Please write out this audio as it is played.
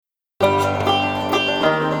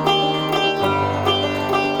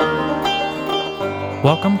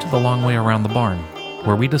Welcome to The Long Way Around the Barn,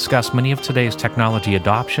 where we discuss many of today's technology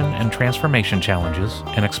adoption and transformation challenges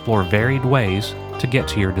and explore varied ways to get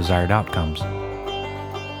to your desired outcomes.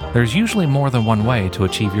 There's usually more than one way to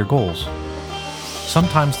achieve your goals.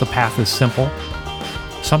 Sometimes the path is simple.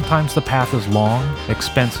 Sometimes the path is long,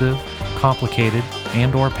 expensive, complicated,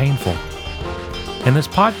 and/or painful. In this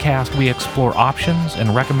podcast, we explore options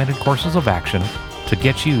and recommended courses of action to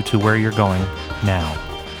get you to where you're going now.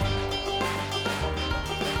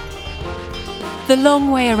 The Long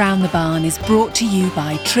Way Around the Barn is brought to you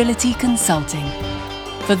by Trility Consulting.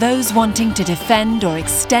 For those wanting to defend or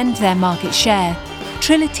extend their market share,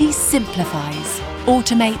 Trility simplifies,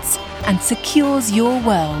 automates, and secures your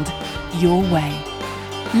world your way.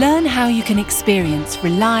 Learn how you can experience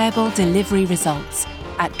reliable delivery results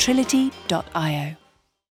at trility.io.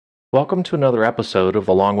 Welcome to another episode of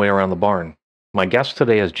The Long Way Around the Barn. My guest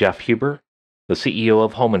today is Jeff Huber, the CEO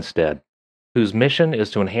of Home Instead, whose mission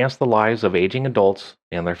is to enhance the lives of aging adults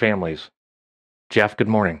and their families. Jeff, good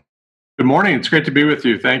morning. Good morning. It's great to be with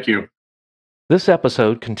you. Thank you. This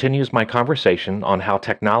episode continues my conversation on how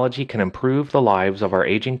technology can improve the lives of our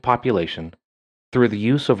aging population through the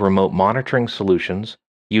use of remote monitoring solutions,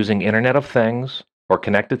 using Internet of Things or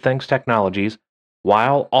Connected Things technologies,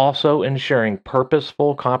 while also ensuring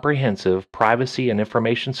purposeful, comprehensive privacy and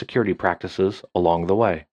information security practices along the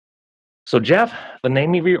way. So, Jeff, the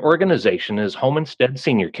name of your organization is Home Instead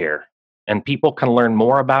Senior Care, and people can learn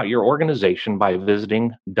more about your organization by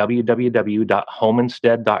visiting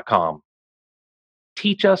www.homeinstead.com.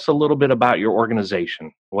 Teach us a little bit about your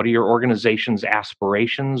organization. What are your organization's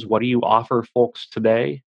aspirations? What do you offer folks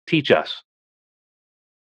today? Teach us.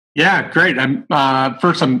 Yeah, great. I'm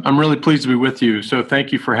really pleased to be with you. So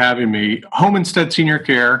thank you for having me. Home Instead Senior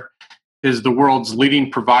Care is the world's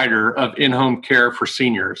leading provider of in-home care for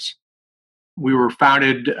seniors. We were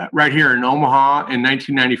founded right here in Omaha in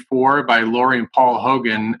 1994 by Lori and Paul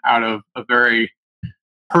Hogan out of a very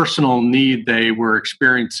personal need they were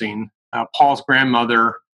experiencing. Paul's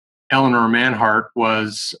grandmother, Eleanor Manhart,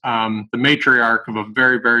 was the matriarch of a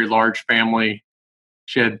very, very large family.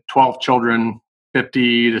 She had 12 children,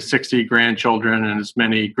 50 to 60 grandchildren, and as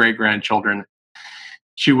many great-grandchildren.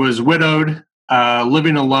 She was widowed,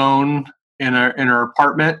 living alone in her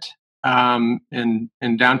apartment in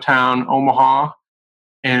downtown Omaha,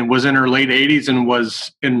 and was in her late 80s and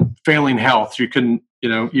was in failing health. She couldn't,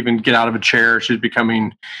 even get out of a chair. She was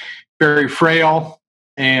becoming very frail,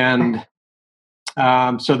 and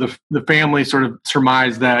so the family sort of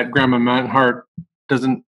surmised that Grandma Manhart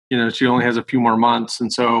doesn't, she only has a few more months,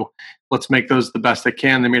 and so let's make those the best they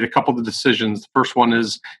can. They made a couple of decisions. The first one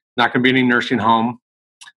is not going to be any nursing home.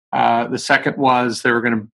 The second was they were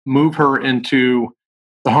going to move her into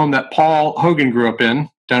the home that Paul Hogan grew up in,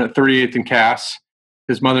 down at 38th and Cass,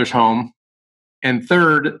 his mother's home. And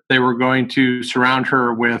third, they were going to surround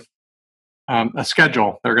her with a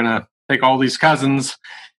schedule. They're going to take all these cousins,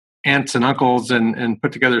 aunts and uncles, and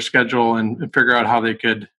put together a schedule and figure out how they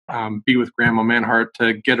could be with Grandma Manhart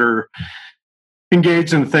to get her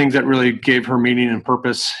engaged in things that really gave her meaning and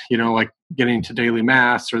purpose, like getting to daily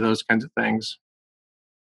mass or those kinds of things.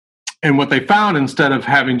 And what they found, instead of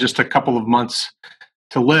having just a couple of months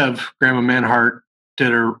to live, Grandma Manhart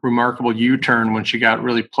did a remarkable U-turn when she got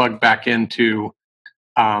really plugged back into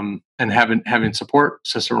and having support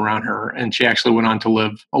system around her. And she actually went on to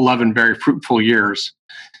live 11 very fruitful years.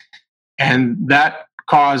 And that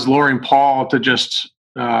caused Lori and Paul to just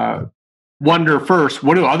wonder first,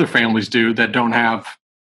 what do other families do that don't have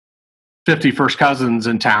 50 first cousins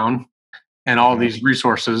in town and all these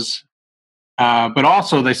resources? But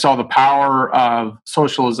also they saw the power of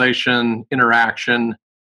socialization, interaction,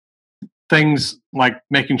 things like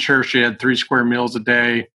making sure she had 3 square meals a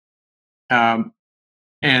day, and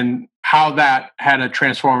how that had a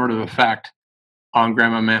transformative effect on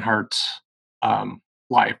Grandma Manhart's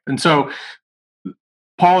life. And so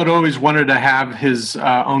Paul had always wanted to have his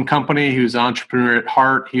own company. He was an entrepreneur at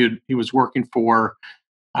heart. He was working for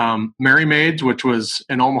Merry Maids, which was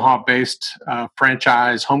an Omaha-based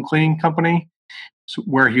franchise home cleaning company,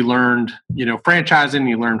 where he learned, franchising.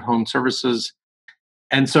 He learned home services,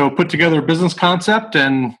 and so put together a business concept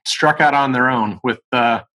and struck out on their own with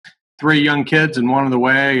 3 young kids and one on the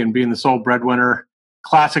way, and being the sole breadwinner.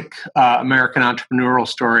 Classic American entrepreneurial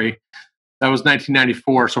story. That was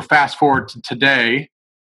 1994. So fast forward to today.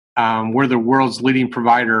 We're the world's leading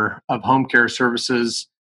provider of home care services.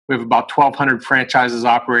 We have about 1,200 franchises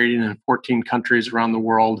operating in 14 countries around the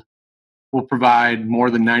world. We'll provide more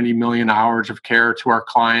than 90 million hours of care to our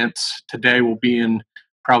clients. Today we'll be in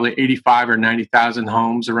probably 85 or 90,000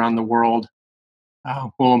 homes around the world.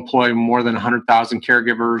 We'll employ more than 100,000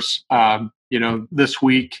 caregivers. This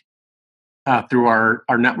week through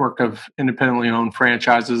our network of independently owned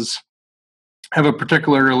franchises, have a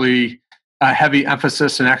particularly heavy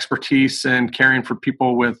emphasis and expertise in caring for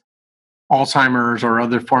people with Alzheimer's or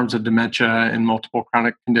other forms of dementia and multiple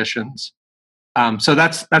chronic conditions. So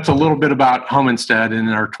that's a little bit about Home Instead in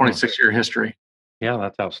our 26-year history. Yeah,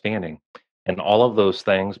 that's outstanding. And all of those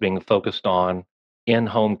things being focused on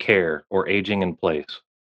in-home care or aging in place.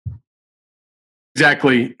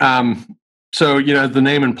 Exactly. So the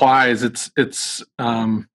name implies it's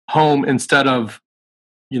home instead of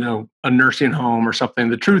a nursing home or something.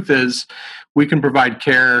 The truth is, we can provide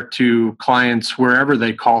care to clients wherever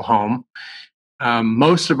they call home.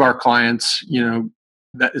 Most of our clients,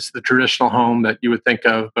 that is the traditional home that you would think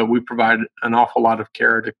of, but we provide an awful lot of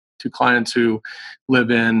care to clients who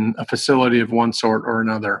live in a facility of one sort or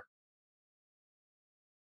another.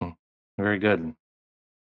 Very good.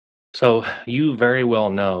 So you very well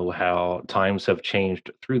know how times have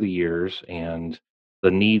changed through the years and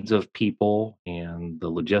the needs of people and the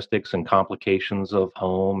logistics and complications of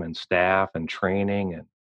home and staff and training and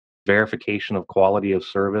verification of quality of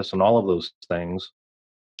service and all of those things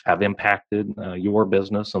have impacted your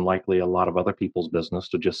business and likely a lot of other people's business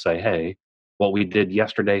to just say, hey, what we did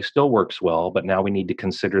yesterday still works well, but now we need to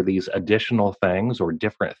consider these additional things or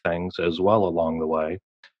different things as well along the way.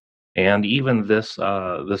 And even this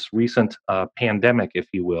recent pandemic, if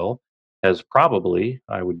you will, has probably,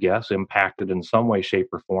 I would guess, impacted in some way, shape,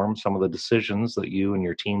 or form some of the decisions that you and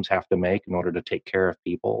your teams have to make in order to take care of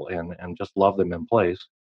people and just love them in place.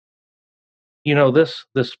 This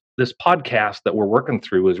podcast that we're working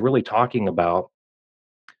through is really talking about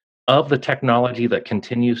of the technology that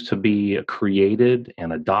continues to be created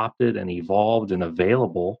and adopted and evolved and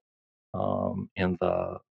available in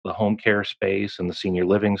the home care space and the senior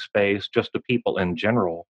living space, just to people in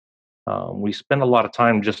general. We spend a lot of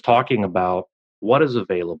time just talking about what is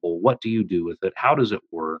available, what do you do with it, how does it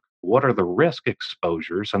work, what are the risk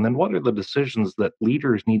exposures, and then what are the decisions that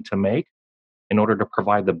leaders need to make in order to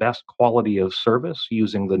provide the best quality of service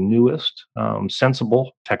using the newest,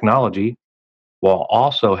 sensible technology while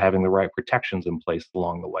also having the right protections in place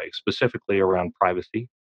along the way, specifically around privacy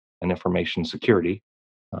and information security,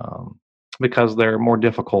 um, because they're more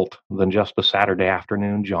difficult than just a Saturday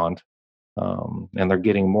afternoon jaunt, and they're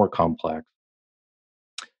getting more complex.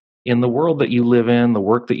 In the world that you live in, the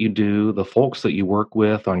work that you do, the folks that you work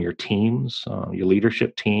with on your teams, your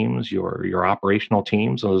leadership teams, your operational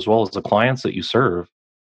teams, as well as the clients that you serve,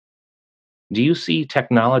 do you see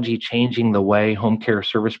technology changing the way home care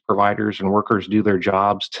service providers and workers do their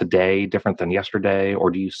jobs today different than yesterday, or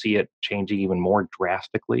do you see it changing even more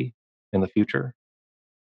drastically in the future?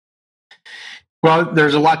 Well,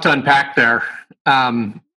 there's a lot to unpack there.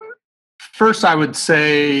 Um, First, I would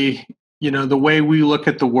say, the way we look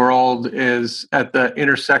at the world is at the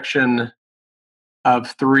intersection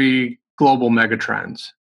of three global megatrends.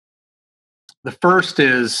 The first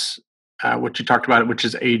is what you talked about, which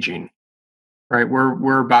is aging. Right,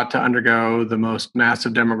 we're about to undergo the most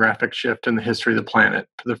massive demographic shift in the history of the planet.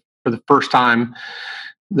 For the first time,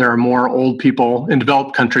 there are more old people in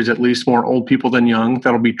developed countries, at least more old people than young.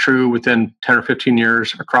 That'll be true within 10 or 15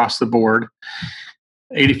 years across the board.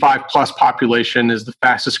 85 plus population is the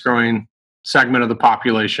fastest growing segment of the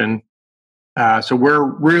population. So we're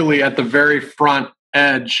really at the very front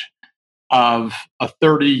edge of a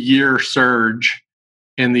 30-year surge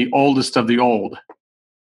in the oldest of the old.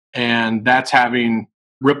 And that's having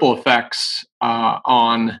ripple effects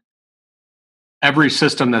on every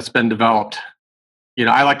system that's been developed.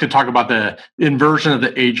 I like to talk about the inversion of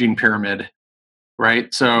the aging pyramid,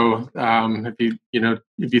 right? So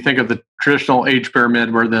if you think of the traditional age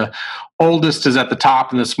pyramid, where the oldest is at the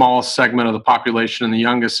top and the smallest segment of the population, and the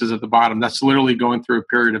youngest is at the bottom, that's literally going through a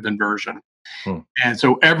period of inversion. And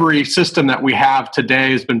so every system that we have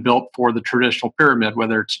today has been built for the traditional pyramid,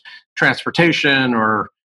 whether it's transportation or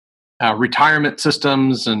retirement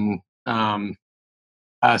systems and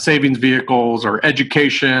savings vehicles or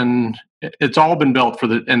education. It's all been built for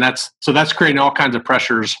that's creating all kinds of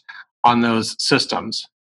pressures on those systems.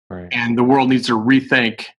 Right. And the world needs to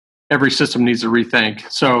rethink. Every system needs to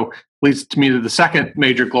rethink. So leads to me to the second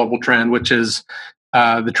major global trend, which is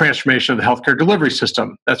the transformation of the healthcare delivery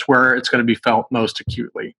system. That's where it's going to be felt most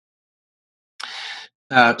acutely.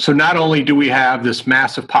 So not only do we have this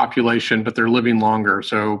massive population, but they're living longer.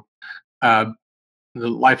 So the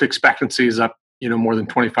life expectancy is up, more than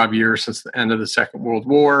 25 years since the end of the Second World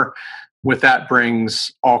War. With that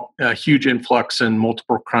brings a huge influx in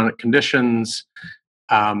multiple chronic conditions.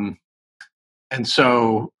 And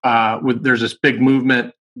so there's this big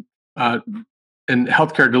movement in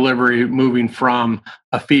healthcare delivery moving from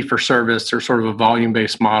a fee for service or sort of a volume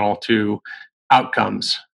based model to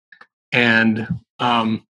outcomes. And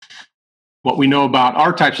what we know about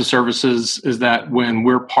our types of services is that when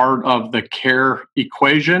we're part of the care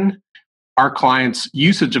equation, our clients'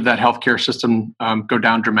 usage of that healthcare system go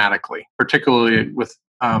down dramatically, particularly with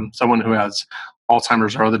someone who has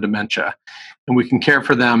Alzheimer's or other dementia. And we can care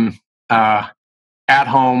for them at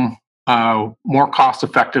home more cost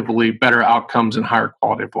effectively, better outcomes, and higher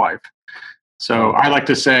quality of life. So I like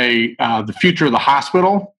to say the future of the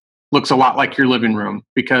hospital looks a lot like your living room,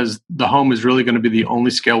 because the home is really going to be the only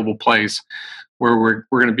scalable place where we're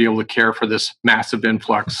going to be able to care for this massive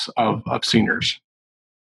influx of seniors.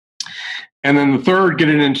 And then the third,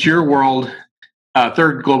 getting into your world,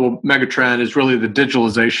 third global megatrend is really the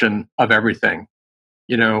digitalization of everything.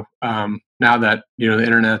 Now that the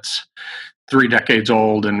internet's 3 decades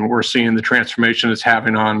old, and we're seeing the transformation it's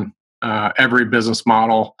having on every business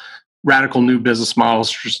model, radical new business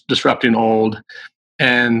models disrupting old.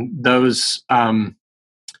 And those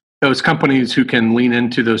companies who can lean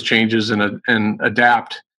into those changes and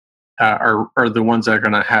adapt are the ones that are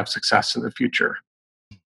going to have success in the future.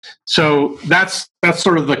 So that's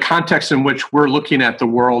sort of the context in which we're looking at the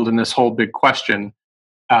world and this whole big question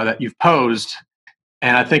that you've posed.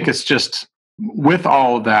 And I think it's just, with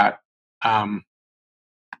all of that,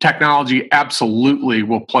 technology absolutely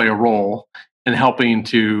will play a role in helping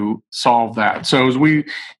to solve that. So as we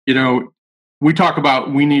talk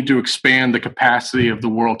about, we need to expand the capacity of the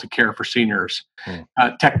world to care for seniors.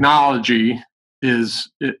 Technology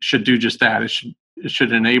should do just that. It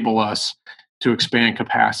should enable us to expand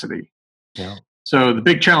capacity. Yeah. So the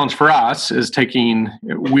big challenge for us is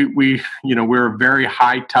we're a very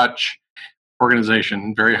high touch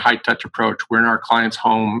organization, very high touch approach. We're in our client's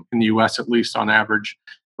home in the US, at least on average,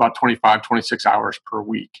 about 25, 26 hours per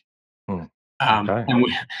week. Okay. And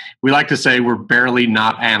we like to say we're barely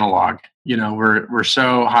not analog. We're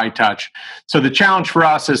so high touch. So the challenge for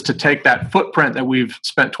us is to take that footprint that we've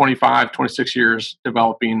spent 25, 26 years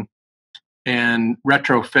developing and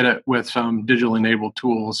retrofit it with some digital enabled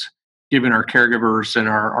tools, giving our caregivers and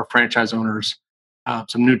our franchise owners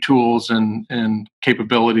some new tools and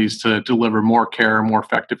capabilities to deliver more care, more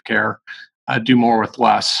effective care, do more with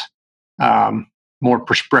less, more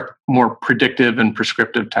predictive and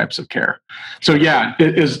prescriptive types of care. So yeah,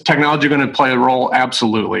 is technology going to play a role?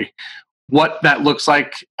 Absolutely. What that looks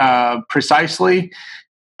like precisely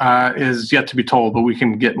is yet to be told, but we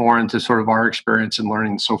can get more into sort of our experience and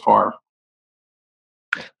learning so far.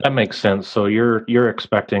 That makes sense. So you're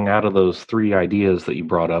expecting, out of those 3 ideas that you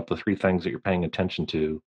brought up, the 3 things that you're paying attention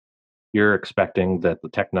to, you're expecting that the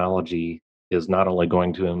technology is not only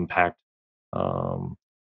going to impact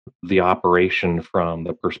the operation from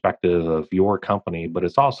the perspective of your company, but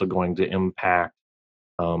it's also going to impact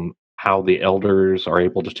how the elders are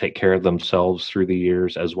able to take care of themselves through the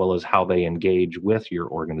years, as well as how they engage with your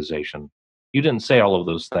organization. You didn't say all of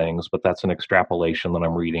those things, but that's an extrapolation that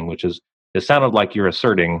I'm reading, which is, it sounded like you're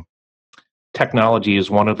asserting technology is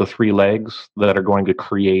one of the 3 legs that are going to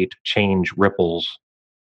create change ripples,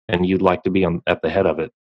 and you'd like to be at the head of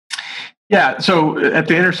it. Yeah. So at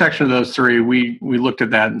the intersection of those 3, we looked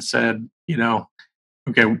at that and said,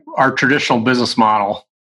 okay, our traditional business model,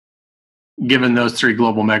 given those 3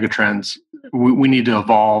 global megatrends, we need to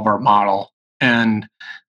evolve our model. And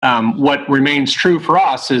what remains true for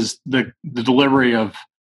us is the delivery of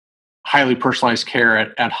highly personalized care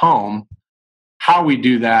at home. How we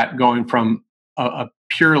do that, going from a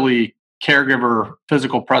purely caregiver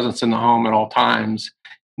physical presence in the home at all times,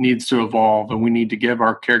 needs to evolve, and we need to give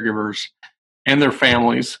our caregivers and their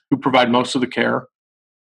families, who provide most of the care,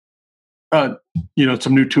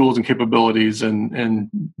 some new tools and capabilities, and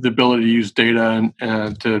the ability to use data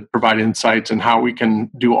and to provide insights, and how we can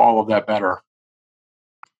do all of that better.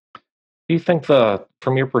 Do you think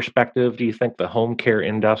from your perspective, do you think the home care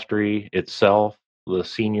industry itself, the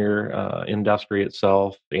senior industry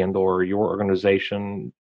itself, and/or your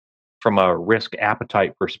organization, from a risk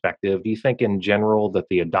appetite perspective, do you think in general that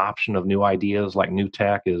the adoption of new ideas like new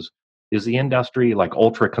tech is the industry like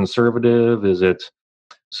ultra conservative? Is it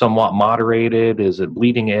somewhat moderated? Is it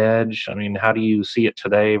bleeding edge? I mean, how do you see it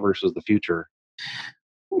today versus the future?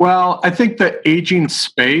 Well, I think the aging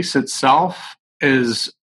space itself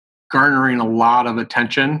is garnering a lot of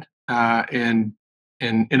attention in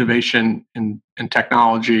innovation and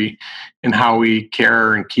technology, and how we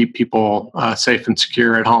care and keep people safe and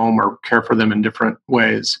secure at home, or care for them in different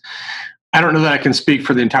ways. I don't know that I can speak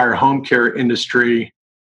for the entire home care industry.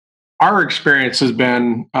 Our experience has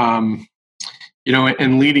been, in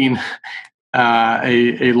leading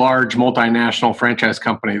a large multinational franchise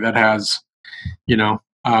company that has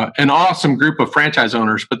an awesome group of franchise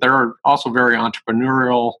owners, but they're also very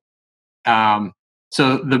entrepreneurial.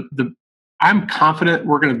 So I'm confident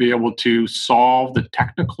we're going to be able to solve the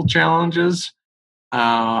technical challenges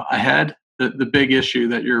ahead. The big issue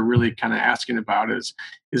that you're really kind of asking about is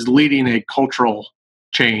leading a cultural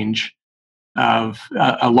change of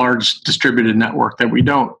a large distributed network that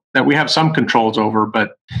we have some controls over,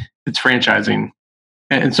 but it's franchising.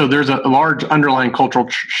 And so there's a large underlying cultural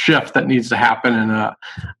shift that needs to happen, and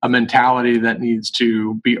a mentality that needs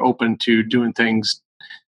to be open to doing things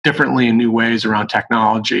differently in new ways around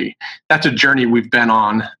technology. That's a journey we've been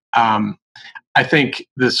on. I think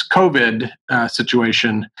this COVID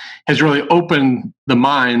situation has really opened the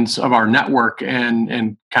minds of our network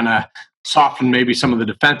and kind of softened maybe some of the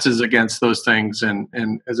defenses against those things, and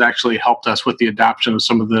has actually helped us with the adoption of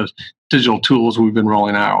some of the digital tools we've been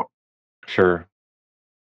rolling out. Sure.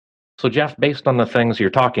 So, Jeff, based on the things you're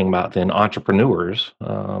talking about, then entrepreneurs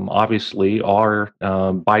obviously are,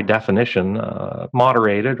 by definition,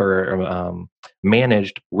 moderated or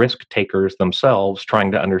managed risk takers themselves,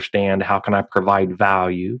 trying to understand how can I provide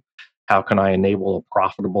value, how can I enable a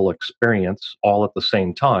profitable experience all at the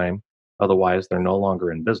same time. Otherwise, they're no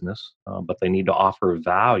longer in business, but they need to offer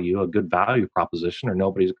value, a good value proposition, or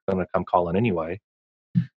nobody's going to come calling anyway.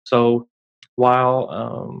 So,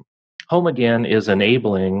 while Home Again is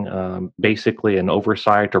enabling basically an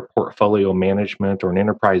oversight or portfolio management or an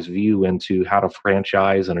enterprise view into how to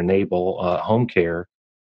franchise and enable home care,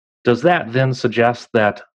 does that then suggest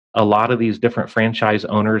that a lot of these different franchise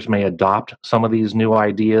owners may adopt some of these new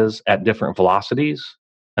ideas at different velocities?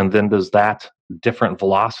 And then does that different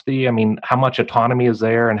velocity, I mean, how much autonomy is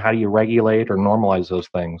there, and how do you regulate or normalize those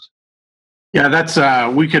things? Yeah, that's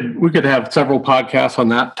we could have several podcasts on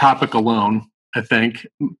that topic alone, I think.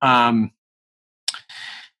 I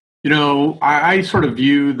sort of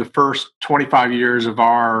view the first 25 years of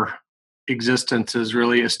our existence as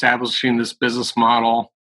really establishing this business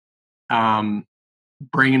model,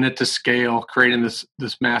 bringing it to scale, creating this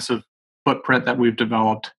massive footprint that we've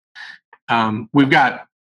developed. We've got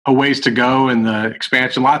a ways to go in the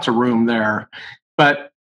expansion, lots of room there.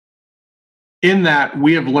 But in that,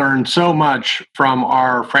 we have learned so much from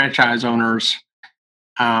our franchise owners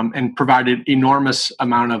and provided enormous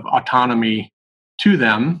amount of autonomy to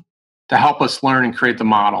them to help us learn and create the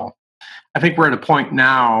model. I think we're at a point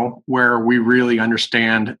now where we really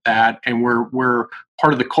understand that, and we're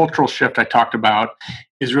part of the cultural shift I talked about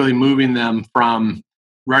is really moving them from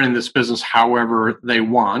running this business however they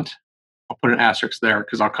want. I'll put an asterisk there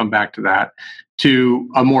because I'll come back to that, to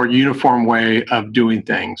a more uniform way of doing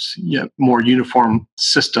things, more uniform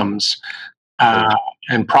systems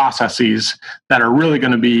and processes that are really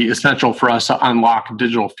going to be essential for us to unlock a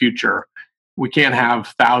digital future. We can't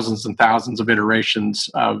have thousands and thousands of iterations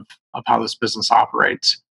of how this business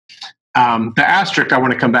operates. The asterisk I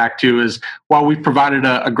want to come back to is, while we've provided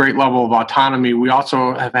a great level of autonomy, we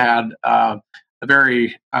also have had a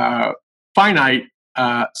very finite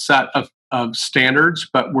set of standards,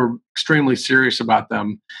 but we're extremely serious about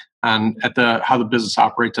them and at how the business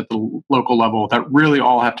operates at the local level that really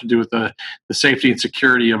all have to do with the safety and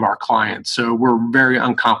security of our clients. So we're very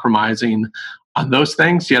uncompromising on those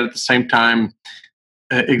things, yet at the same time,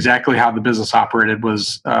 exactly how the business operated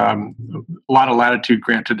was a lot of latitude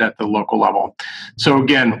granted at the local level. So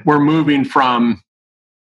again, we're moving from,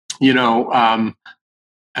 a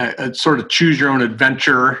sort of choose your own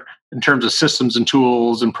adventure in terms of systems and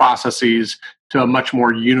tools and processes to a much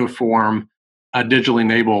more uniform, digitally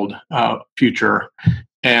enabled future.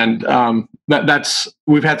 And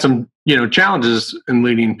we've had some challenges in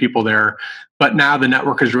leading people there, but now the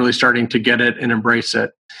network is really starting to get it and embrace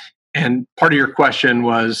it. And part of your question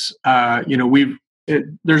was,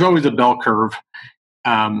 there's always a bell curve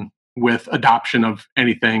with adoption of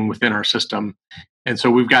anything within our system. And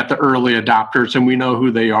so we've got the early adopters, and we know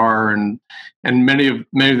who they are, and many of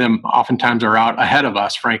them oftentimes are out ahead of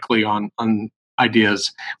us, frankly, on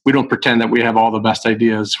ideas. We don't pretend that we have all the best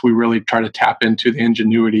ideas. We really try to tap into the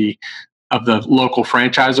ingenuity of the local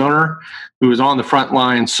franchise owner who is on the front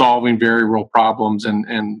line solving very real problems,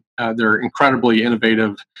 and they're incredibly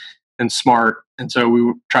innovative and smart. And so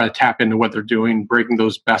we try to tap into what they're doing, breaking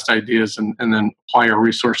those best ideas, and then apply our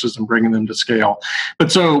resources and bringing them to scale.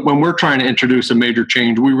 But so when we're trying to introduce a major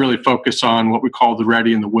change, we really focus on what we call the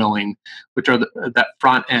ready and the willing, which are that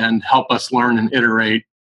front end, help us learn and iterate.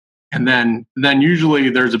 And then usually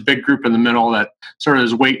there's a big group in the middle that sort of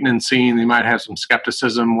is waiting and seeing. They might have some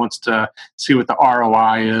skepticism, wants to see what the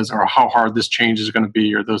ROI is or how hard this change is going to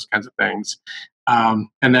be, or those kinds of things. And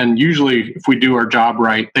then usually if we do our job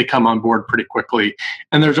right, they come on board pretty quickly.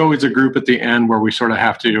 And there's always a group at the end where we sort of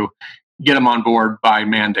have to, get them on board by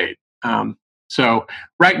mandate. So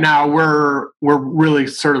right now we're really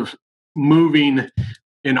sort of moving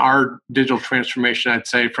in our digital transformation, I'd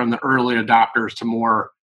say, from the early adopters to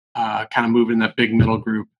more kind of moving that big middle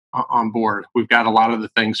group on board. We've got a lot of the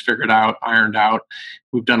things figured out, ironed out.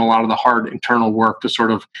 We've done a lot of the hard internal work to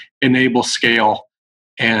sort of enable scale.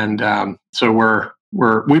 And so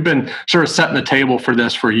we've been sort of setting the table for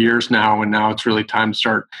this for years now, and now it's really time to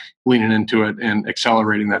start leaning into it and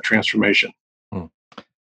accelerating that transformation.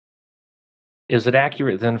 Is it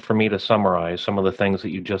accurate then for me to summarize some of the things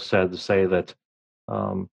that you just said to say that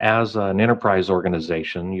as an enterprise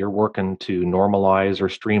organization, you're working to normalize or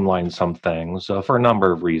streamline some things for a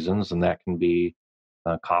number of reasons, and that can be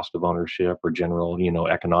cost of ownership or general,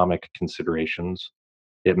 economic considerations.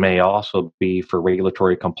 It may also be for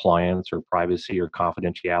regulatory compliance or privacy or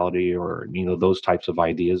confidentiality or those types of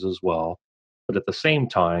ideas as well. But at the same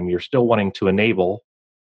time, you're still wanting to enable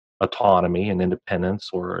autonomy and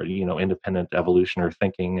independence or independent evolution or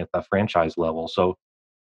thinking at the franchise level. So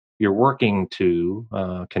you're working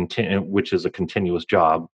to continue, which is a continuous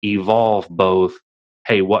job, evolve both,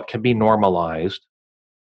 hey, what can be normalized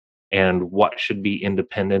and what should be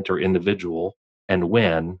independent or individual and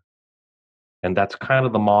when. And that's kind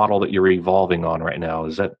of the model that you're evolving on right now.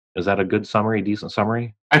 Is that a good summary, decent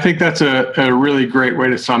summary? I think that's a really great way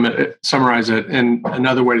to summarize it. And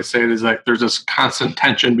another way to say it is like there's this constant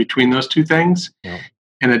tension between those two things. Yep.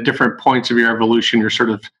 And at different points of your evolution, you're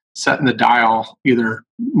sort of setting the dial either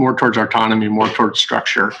more towards autonomy, more towards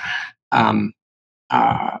structure. So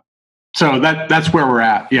that's where we're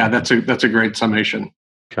at. Yeah, that's a great summation.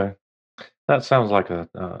 Okay, that sounds like a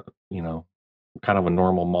kind of a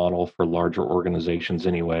normal model for larger organizations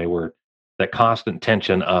anyway, where that constant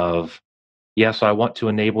tension of, yes, I want to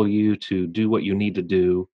enable you to do what you need to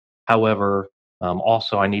do. However,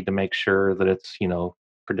 also I need to make sure that it's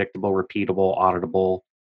predictable, repeatable, auditable,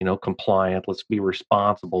 compliant. Let's be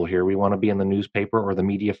responsible here. We want to be in the newspaper or the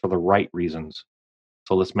media for the right reasons.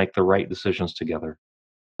 So let's make the right decisions together.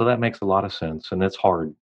 So that makes a lot of sense. And it's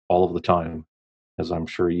hard all of the time, as I'm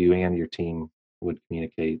sure you and your team would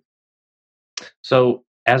communicate. So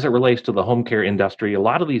as it relates to the home care industry, a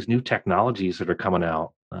lot of these new technologies that are coming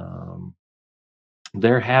out,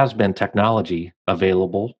 there has been technology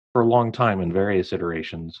available for a long time in various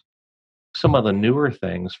iterations. Some of the newer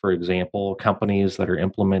things, for example, companies that are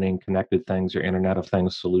implementing connected things or Internet of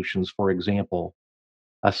Things solutions, for example,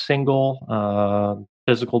 a single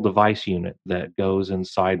physical device unit that goes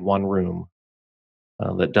inside one room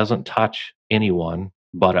that doesn't touch anyone,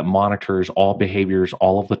 but it monitors all behaviors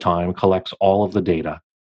all of the time, collects all of the data,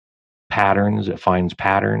 patterns, it finds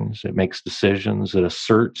patterns, it makes decisions, it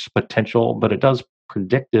asserts potential, but it does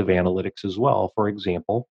predictive analytics as well. For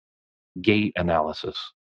example, gait analysis.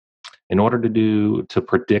 In order to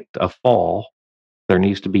predict a fall, there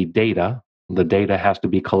needs to be data. The data has to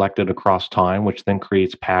be collected across time, which then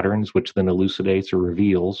creates patterns, which then elucidates or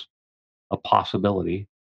reveals a possibility,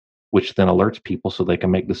 which then alerts people so they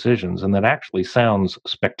can make decisions. And that actually sounds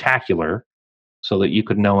spectacular, so that you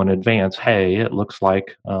could know in advance, hey, it looks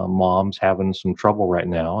like mom's having some trouble right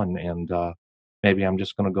now, and maybe I'm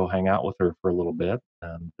just going to go hang out with her for a little bit,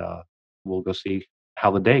 and we'll go see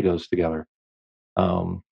how the day goes together.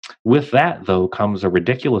 With that, though, comes a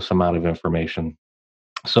ridiculous amount of information.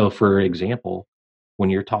 So, for example, when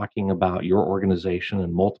you're talking about your organization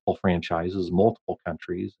and multiple franchises, multiple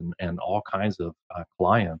countries, and all kinds of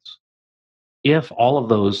clients, if all of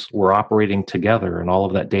those were operating together and all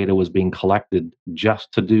of that data was being collected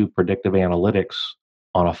just to do predictive analytics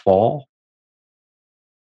on a fall,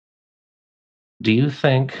 do you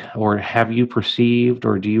think, or have you perceived,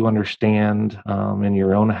 or do you understand in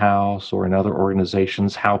your own house or in other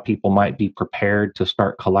organizations how people might be prepared to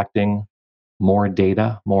start collecting more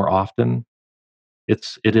data more often?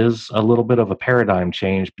 It is a little bit of a paradigm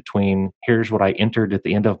change between here's what I entered at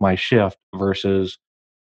the end of my shift versus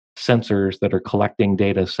sensors that are collecting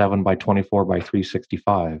data 7 by 24 by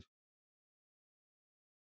 365.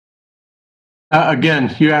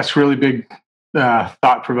 Again, you ask really big,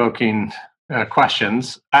 thought-provoking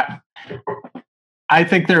questions. I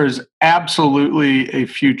think there is absolutely a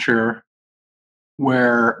future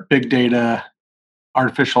where big data,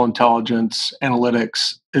 artificial intelligence,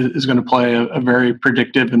 analytics is going to play a very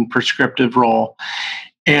predictive and prescriptive role.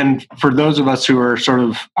 And for those of us who are sort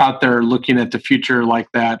of out there looking at the future like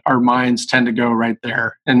that, our minds tend to go right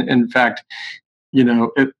there. And in fact,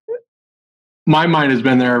 my mind has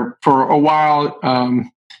been there for a while.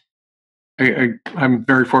 I'm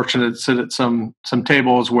very fortunate to sit at some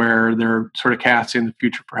tables where they're sort of casting the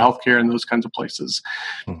future for healthcare and those kinds of places.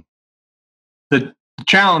 The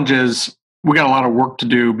challenge is we got a lot of work to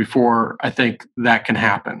do before I think that can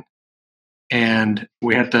happen. And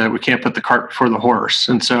we can't put the cart before the horse.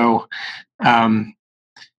 And so, um,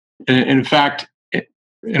 in fact,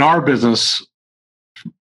 in our business,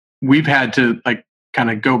 we've had to like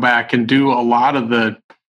kind of go back and do a lot of the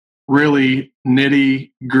really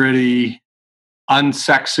nitty gritty,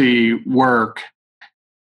 unsexy work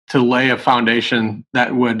to lay a foundation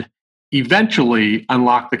that would eventually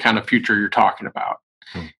unlock the kind of future you're talking about.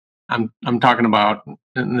 Hmm. I'm talking about,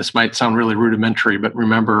 and this might sound really rudimentary, but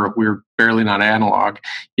remember, we're barely not analog.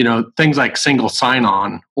 Things like single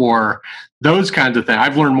sign-on or those kinds of things.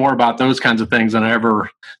 I've learned more about those kinds of things than I ever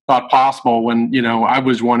thought possible when I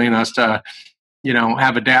was wanting us to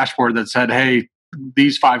have a dashboard that said, "Hey,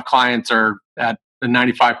 these 5 clients are at the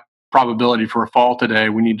 95 probability for a fall today.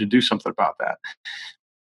 We need to do something about that."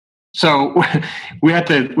 So we have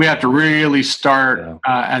to really start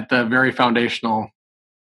at the very foundational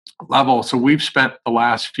level. So we've spent the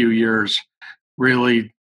last few years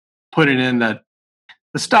really putting in the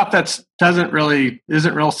stuff that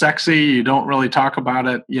isn't real sexy. You don't really talk about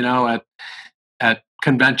it, at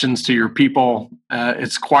conventions to your people.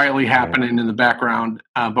 It's quietly happening in the background,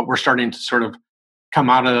 but we're starting to sort of come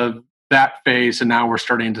out of that phase, and now we're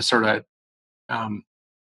starting to sort of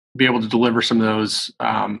be able to deliver some of those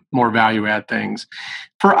more value add things.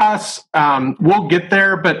 For us, we'll get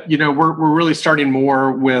there, but we're really starting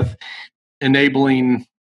more with enabling,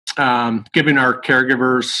 giving our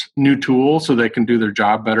caregivers new tools so they can do their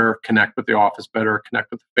job better, connect with the office better,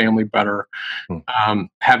 connect with the family better,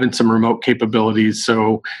 having some remote capabilities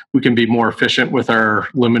so we can be more efficient with our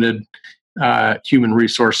limited human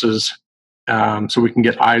resources, so we can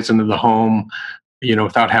get eyes into the home,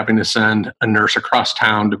 without having to send a nurse across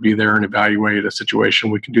town to be there and evaluate a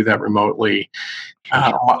situation. We can do that remotely.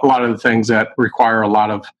 A lot of the things that require a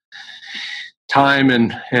lot of time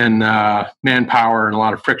and manpower and a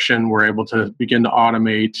lot of friction, we're able to begin to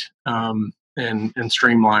automate and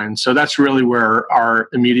streamline. So that's really where our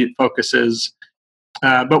immediate focus is.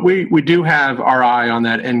 But we do have our eye on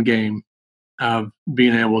that end game of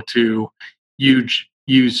being able to use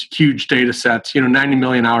huge data sets, 90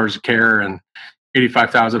 million hours of care and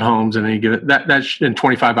 85,000 homes in any given that's in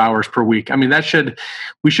 25 hours per week. I mean,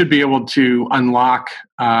 we should be able to unlock,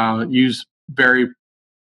 use very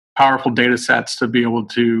powerful data sets to be able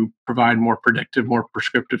to provide more predictive, more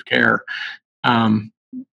prescriptive care.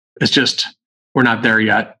 It's just, we're not there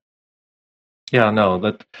yet. Yeah, no,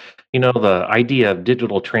 the idea of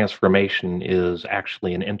digital transformation is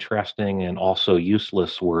actually an interesting and also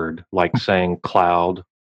useless word, like saying cloud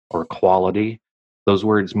or quality. Those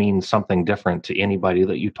words mean something different to anybody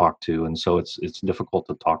that you talk to, and so it's difficult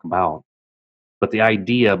to talk about. But the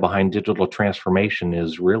idea behind digital transformation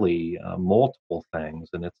is really multiple things,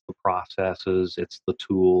 and it's the processes, it's the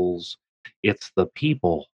tools, it's the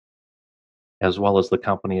people, as well as the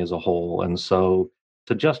company as a whole. And so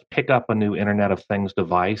to just pick up a new Internet of Things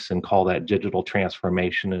device and call that digital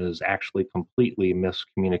transformation is actually completely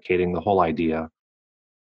miscommunicating the whole idea.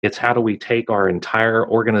 It's how do we take our entire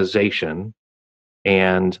organization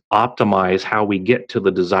and optimize how we get to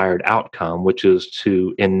the desired outcome, which is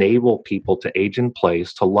to enable people to age in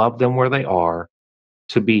place, to love them where they are,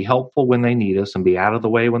 to be helpful when they need us and be out of the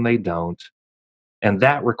way when they don't. And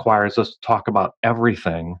that requires us to talk about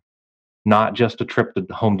everything, not just a trip to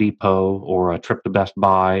Home Depot or a trip to Best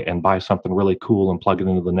Buy and buy something really cool and plug it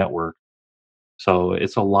into the network. So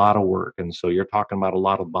it's a lot of work. And so you're talking about a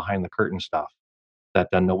lot of behind the curtain stuff that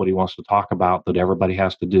then nobody wants to talk about, that everybody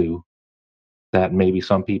has to do, that maybe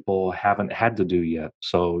some people haven't had to do yet.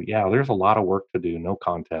 So yeah, there's a lot of work to do, no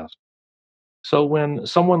contest. So when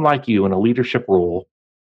someone like you in a leadership role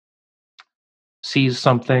sees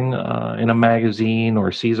something in a magazine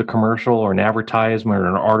or sees a commercial or an advertisement or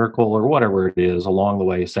an article or whatever it is along the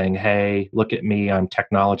way saying, "Hey, look at me, I'm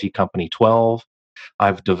technology company 12.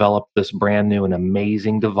 I've developed this brand new and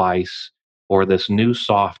amazing device or this new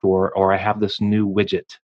software, or I have this new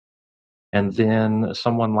widget." And then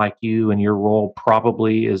someone like you in your role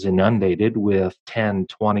probably is inundated with 10,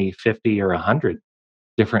 20, 50, or 100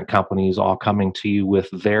 different companies all coming to you with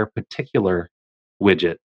their particular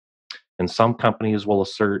widget. And some companies will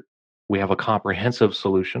assert we have a comprehensive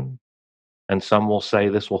solution, and some will say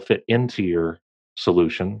this will fit into your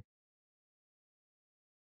solution.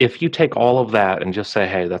 If you take all of that and just say,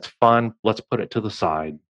 hey, that's fun, let's put it to the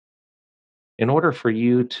side. In order for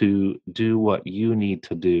you to do what you need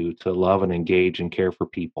to do to love and engage and care for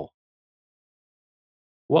people,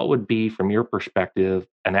 what would be, from your perspective,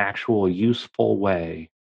 an actual useful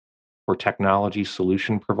way for technology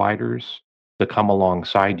solution providers to come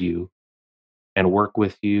alongside you and work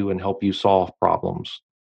with you and help you solve problems?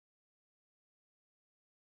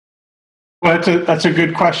 Well, that's a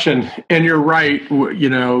good question, and you're right.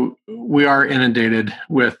 We are inundated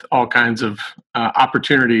with all kinds of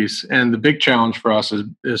opportunities, and the big challenge for us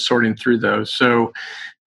is sorting through those. So,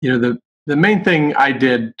 the main thing I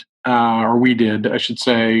did, or we did, I should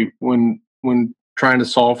say, when trying to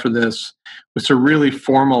solve for this, was to really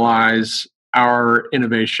formalize our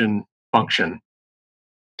innovation function.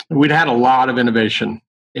 We'd had a lot of innovation,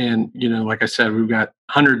 and like I said, we've got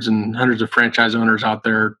hundreds and hundreds of franchise owners out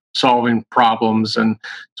there solving problems, and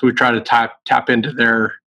so we try to tap into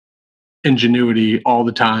their ingenuity all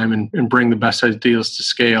the time and bring the best ideas to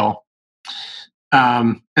scale.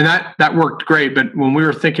 And that worked great. But when we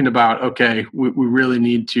were thinking about, okay, we really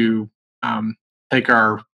need to take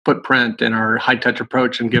our footprint and our high touch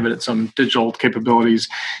approach and give it some digital capabilities,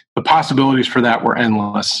 the possibilities for that were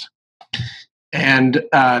endless. And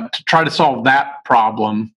to try to solve that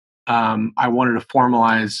problem, I wanted to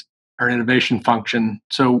formalize our innovation function.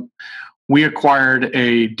 So we acquired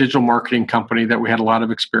a digital marketing company that we had a lot of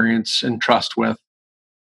experience and trust with,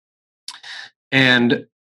 and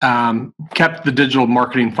kept the digital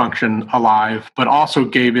marketing function alive, but also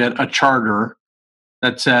gave it a charter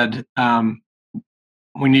that said,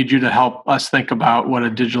 we need you to help us think about what a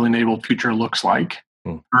digitally enabled future looks like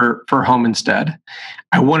for Home Instead.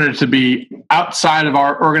 I wanted it to be outside of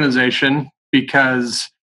our organization because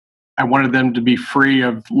I wanted them to be free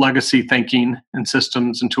of legacy thinking and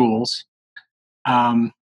systems and tools.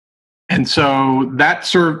 And so that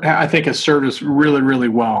I think has served us really, really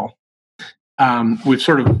well. We've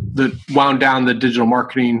sort of wound down the digital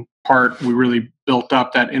marketing part. We really built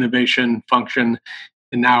up that innovation function.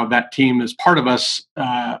 And now that team is part of us,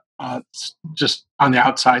 just on the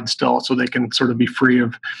outside still, so they can sort of be free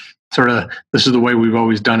of this is the way we've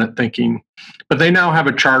always done it thinking. But they now have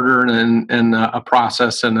a charter and a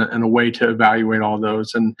process and a way to evaluate all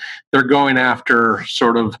those. And they're going after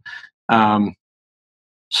sort of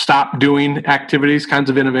stop doing activities, kinds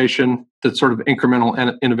of innovation, that's sort of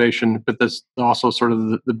incremental innovation, but that's also sort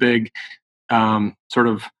of the big sort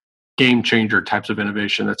of game changer types of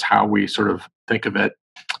innovation. That's how we sort of think of it.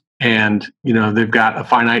 And, they've got a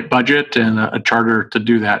finite budget and a charter to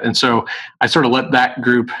do that. And so I sort of let that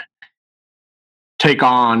group take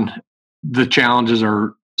on the challenges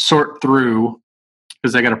or sort through,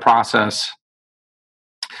 because they got a process.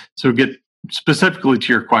 So get specifically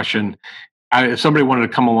to your question, if somebody wanted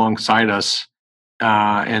to come alongside us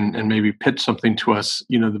and maybe pitch something to us,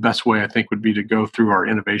 the best way I think would be to go through our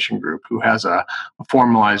innovation group, who has a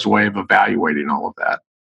formalized way of evaluating all of that.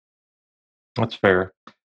 That's fair.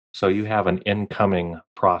 So you have an incoming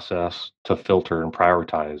process to filter and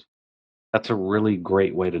prioritize. That's a really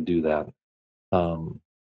great way to do that.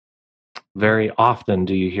 Very often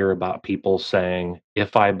do you hear about people saying,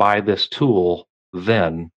 if I buy this tool,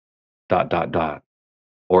 then ...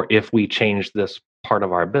 Or if we change this part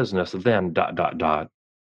of our business, then ...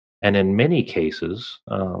 And in many cases,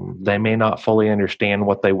 they may not fully understand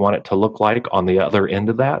what they want it to look like on the other end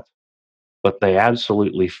of that, but they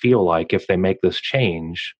absolutely feel like if they make this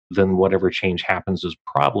change, then whatever change happens is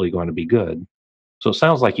probably going to be good. So it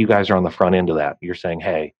sounds like you guys are on the front end of that. You're saying,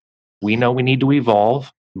 hey, we know we need to evolve,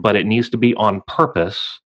 but it needs to be on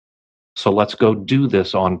purpose. So let's go do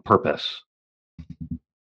this on purpose.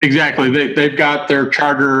 Exactly. They've got their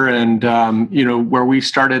charter, and where we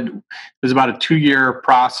started was about a 2-year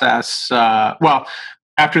process.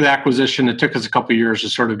 After the acquisition, it took us a couple of years to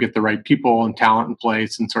sort of get the right people and talent in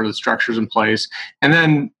place and sort of the structures in place. And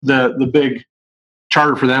then the big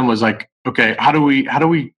charter for them was like, okay, how do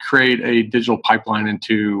we create a digital pipeline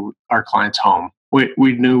into our client's home?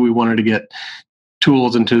 We knew we wanted to get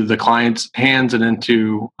tools into the client's hands and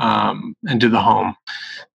into the home.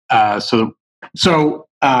 So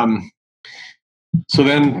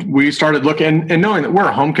then we started looking, and knowing that we're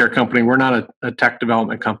a home care company, we're not a tech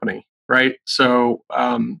development company, right? So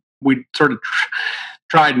we sort of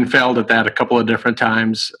tried and failed at that a couple of different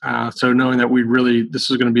times. So knowing that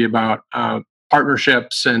this is going to be about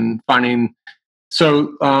partnerships and finding.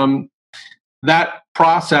 So that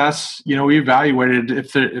process, we evaluated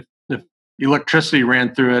if electricity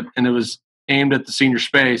ran through it and it was aimed at the senior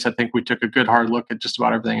space. I think we took a good hard look at just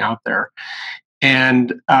about everything out there.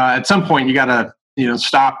 And at some point, you got to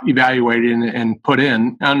stop evaluating and put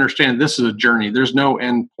in. Understand this is a journey. There's no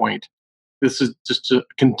end point. This is just a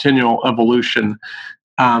continual evolution.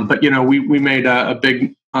 But we made a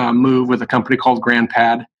big move with a company called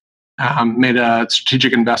GrandPad. Made a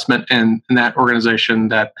strategic investment in that organization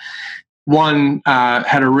that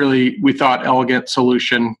had a really, we thought, elegant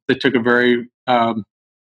solution that took with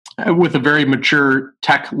a very mature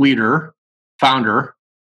tech founder.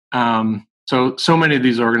 So many of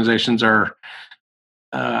these organizations are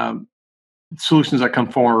solutions that come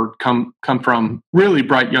forward come from really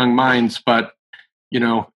bright young minds, but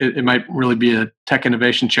it might really be a tech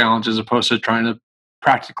innovation challenge as opposed to trying to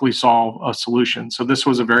practically solve a solution. So this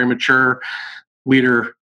was a very mature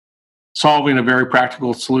leader solving a very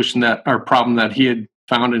practical solution or problem that he had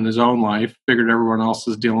found in his own life. Figured everyone else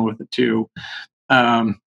is dealing with it too.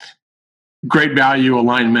 Great value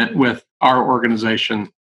alignment with our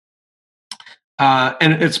organization,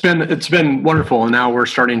 and it's been wonderful. And now we're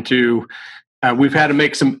starting to. We've had to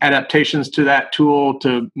make some adaptations to that tool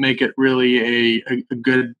to make it really a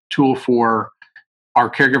good tool for our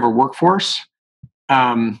caregiver workforce,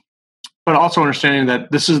 but also understanding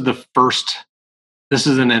that this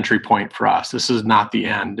is an entry point for us. This is not the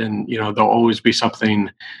end, and there'll always be something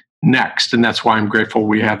next, and that's why I'm grateful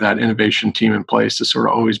we have that innovation team in place to sort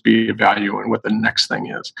of always be evaluating what the next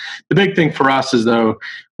thing is. The big thing for us is, though,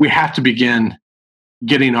 we have to begin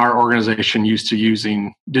getting our organization used to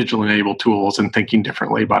using digital enabled tools and thinking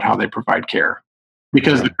differently about how they provide care.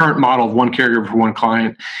 Because the current model of one caregiver for one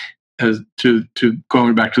client, as to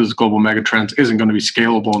going back to those global megatrends, isn't going to be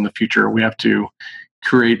scalable in the future. We have to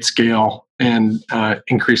create scale and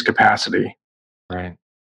increase capacity. Right.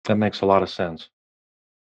 That makes a lot of sense.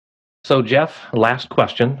 So, Jeff, last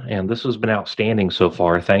question, and this has been outstanding so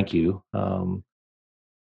far. Thank you.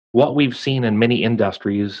 What we've seen in many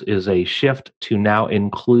industries is a shift to now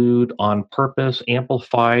include on purpose,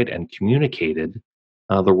 amplified, and communicated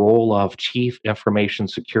the role of chief information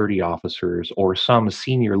security officers or some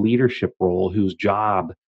senior leadership role whose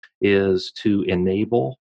job is to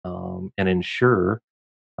enable and ensure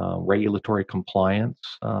regulatory compliance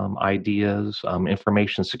ideas,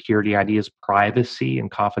 information security ideas, privacy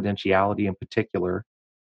and confidentiality in particular.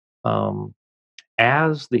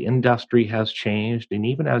 As the industry has changed, and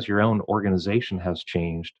even as your own organization has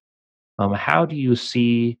changed, how do you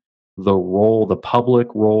see the role, the public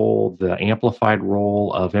role, the amplified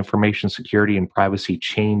role of information security and privacy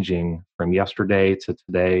changing from yesterday to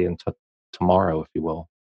today and to tomorrow, if you will?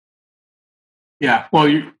 Yeah, well,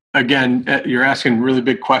 you're asking really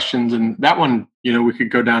big questions, and that one, we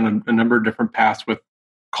could go down a number of different paths with,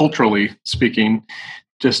 culturally speaking,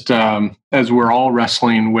 just as we're all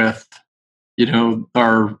wrestling with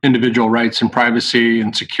our individual rights and privacy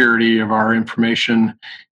and security of our information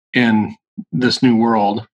in this new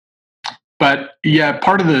world. But yeah,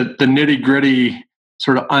 part of the nitty gritty,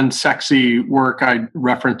 sort of unsexy work I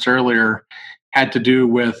referenced earlier had to do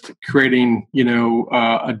with creating,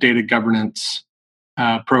 a data governance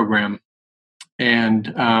program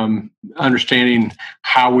and understanding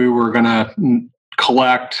how we were going to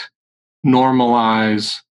collect,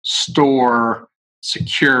 normalize, store,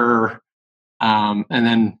 secure, and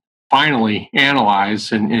then finally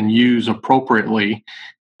analyze and use appropriately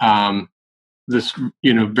this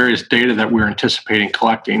various data that we're anticipating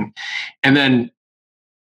collecting, and then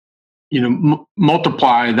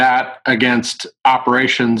multiply that against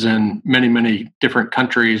operations in many different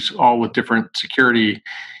countries, all with different security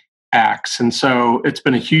acts. And so it's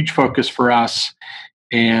been a huge focus for us,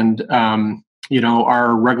 and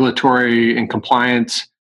our regulatory and compliance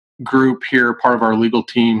group here, part of our legal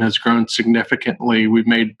team, has grown significantly. We've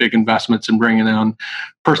made big investments in bringing on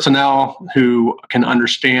personnel who can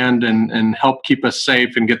understand and help keep us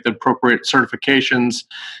safe and get the appropriate certifications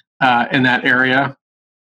in that area,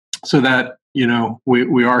 so that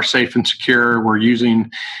we are safe and secure. We're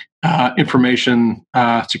using information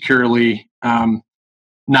securely,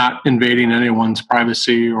 not invading anyone's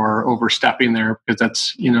privacy or overstepping there, because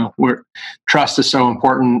that's trust is so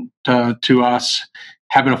important to us.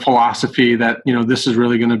 Having a philosophy that this is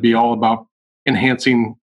really going to be all about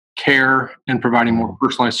enhancing care and providing more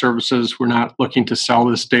personalized services. We're not looking to sell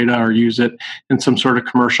this data or use it in some sort of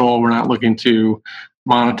commercial. We're not looking to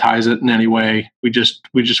monetize it in any way. We just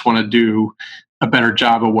want to do a better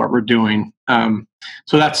job of what we're doing.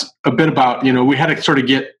 So that's a bit about we had to sort of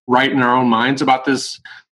get right in our own minds about this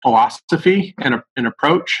philosophy and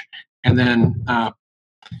approach, and then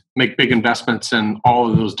make big investments in all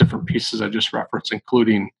of those different pieces I just referenced,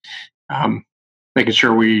 including making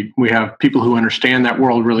sure we have people who understand that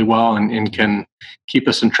world really well and can keep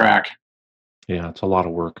us in track. Yeah, it's a lot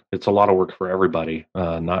of work. It's a lot of work for everybody,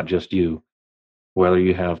 not just you. Whether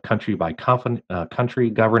you have country by country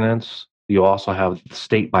governance, you also have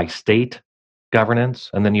state by state governance,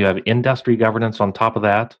 and then you have industry governance on top of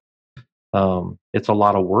that. It's a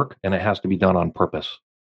lot of work, and it has to be done on purpose.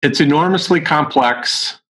 It's enormously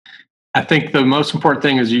complex. I think the most important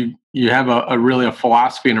thing is you have a really a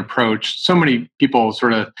philosophy and approach. So many people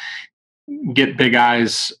sort of get big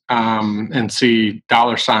eyes and see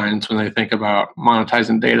dollar signs when they think about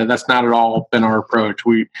monetizing data. That's not at all been our approach.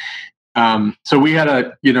 So we had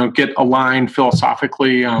to, get aligned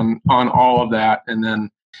philosophically on all of that, and then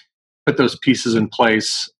put those pieces in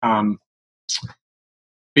place.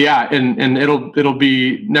 Yeah, and it'll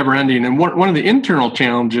be never ending. And one of the internal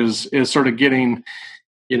challenges is sort of getting,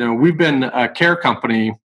 we've been a care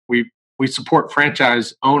company. We support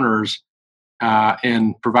franchise owners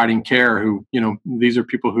in providing care. Who these are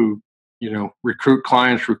people who recruit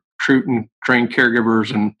clients, recruit and train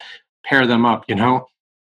caregivers, and pair them up. In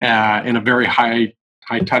a very high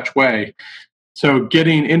touch way. So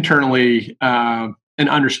getting internally an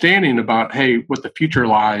understanding about, hey, what the future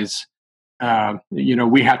lies.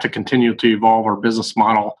 We have to continue to evolve our business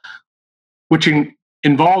model, which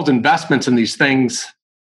involves investments in these things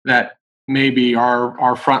that maybe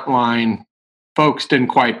our frontline folks didn't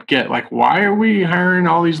quite get. Like, why are we hiring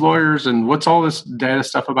all these lawyers, and what's all this data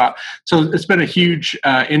stuff about? So it's been a huge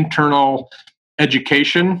internal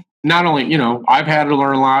education. Not only, I've had to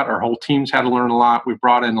learn a lot, our whole team's had to learn a lot. We've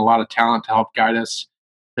brought in a lot of talent to help guide us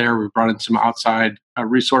there. We've brought in some outside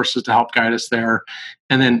resources to help guide us there.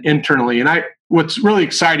 And then internally, and what's really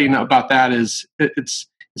exciting about that is it's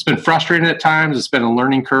been frustrating at times. It's been a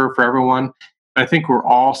learning curve for everyone. But I think we're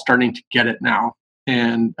all starting to get it now.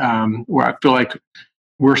 And where I feel like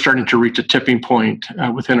we're starting to reach a tipping point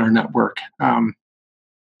within our network.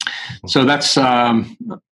 So that's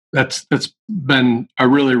been a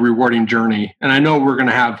really rewarding journey. And I know we're going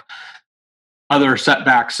to have other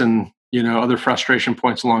setbacks and other frustration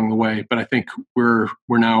points along the way, but I think we're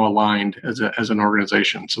now aligned as an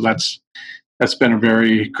organization. So that's been a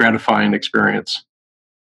very gratifying experience.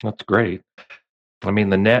 That's great. I mean,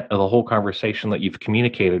 the net of the whole conversation that you've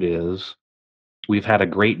communicated is we've had a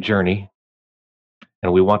great journey,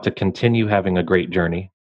 and we want to continue having a great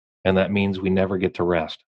journey, and that means we never get to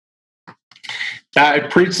rest. I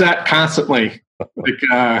preach that constantly.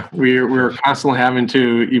 We're constantly having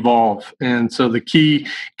to evolve, and so the key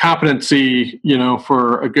competency,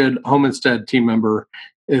 for a good Home Instead team member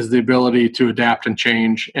is the ability to adapt and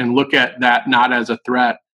change, and look at that not as a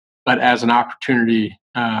threat, but as an opportunity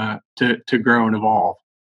to grow and evolve.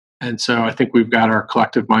 And so I think we've got our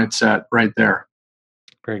collective mindset right there.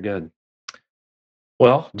 Very good.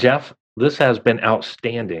 Well, Jeff, this has been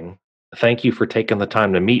outstanding. Thank you for taking the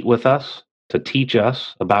time to meet with us, to teach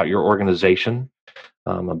us about your organization,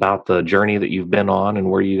 about the journey that you've been on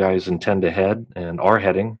and where you guys intend to head and are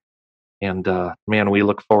heading. And man, we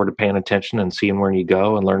look forward to paying attention and seeing where you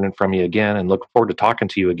go and learning from you again, and look forward to talking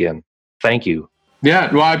to you again. Thank you.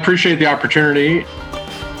 Yeah, well, I appreciate the opportunity.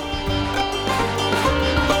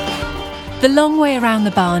 The Long Way Around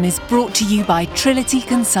the Barn is brought to you by Trility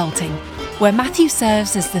Consulting, where Matthew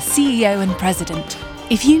serves as the CEO and president.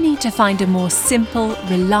 If you need to find a more simple,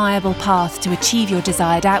 reliable path to achieve your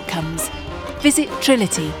desired outcomes, visit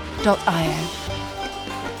trility.io.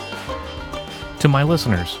 To my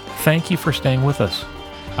listeners, thank you for staying with us.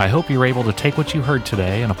 I hope you're able to take what you heard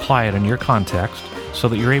today and apply it in your context so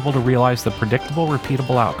that you're able to realize the predictable,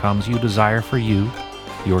 repeatable outcomes you desire for you,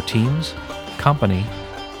 your teams, company,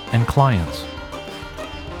 and clients.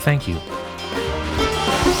 Thank you.